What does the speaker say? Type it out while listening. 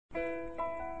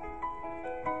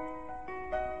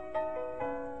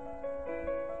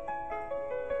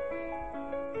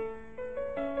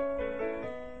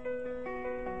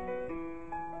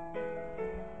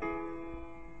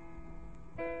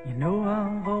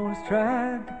always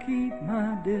tried to keep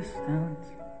my distance.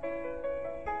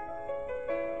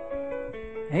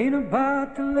 Ain't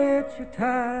about to let you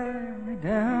tie me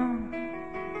down.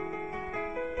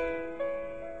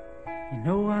 You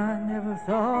know I never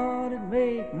thought it'd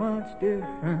make much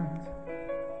difference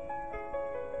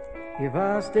if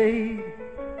I stayed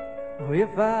or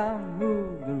if I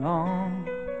moved along.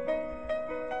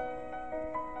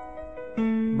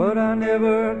 But I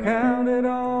never counted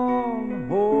on the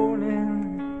morning,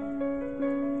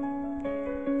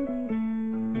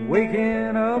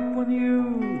 waking up when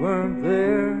you weren't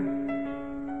there.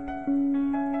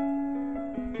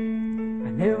 I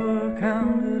never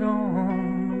counted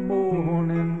on the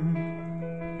morning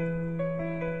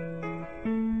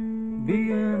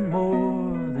being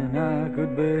more than I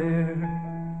could bear.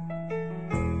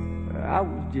 I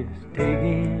was just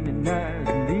taking it nice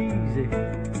and easy,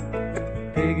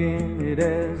 taking it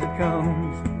as it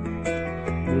comes,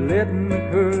 letting the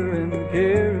current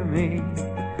carry me,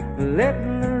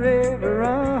 letting the river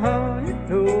run. You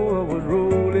know I was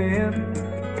rolling,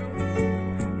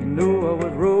 you know I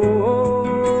was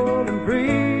rolling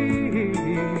free,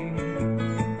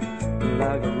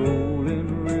 like a rolling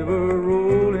river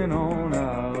rolling on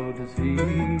out to sea.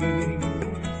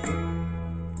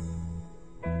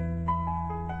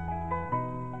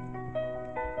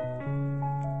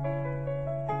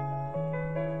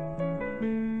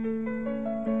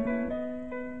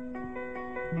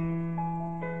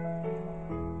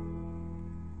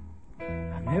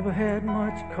 Never had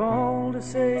much call to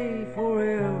say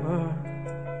forever.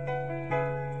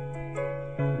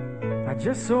 I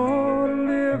just sort of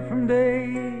lived from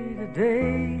day to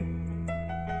day,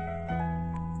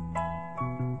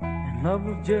 and love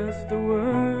was just a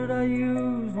word I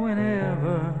used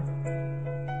whenever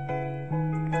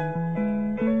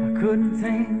I couldn't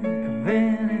think of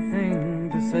anything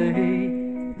to say.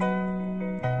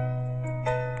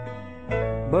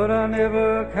 But I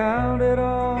never counted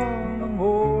on the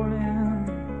morning,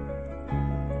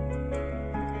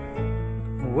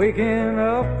 waking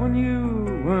up when you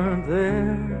weren't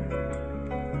there.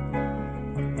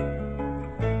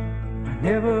 I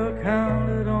never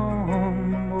counted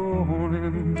on the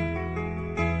morning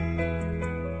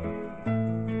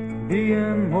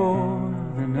being more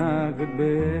than I could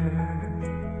bear.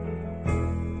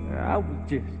 I was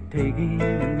just taking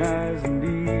it nice and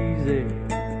easy,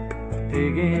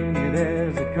 taking it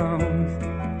as it comes,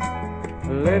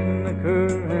 letting the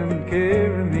current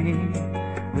carry me,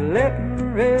 letting the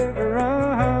river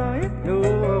run. You know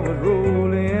I was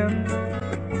rolling,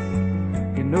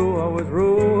 you know I was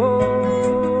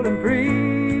rolling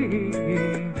free,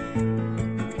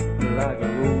 like a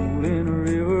rolling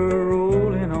river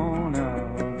rolling on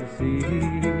out to sea.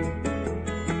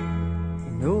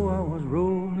 You know I was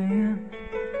rolling,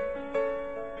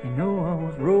 you know I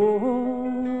was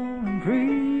rolling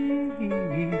free,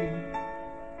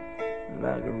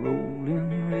 like a rolling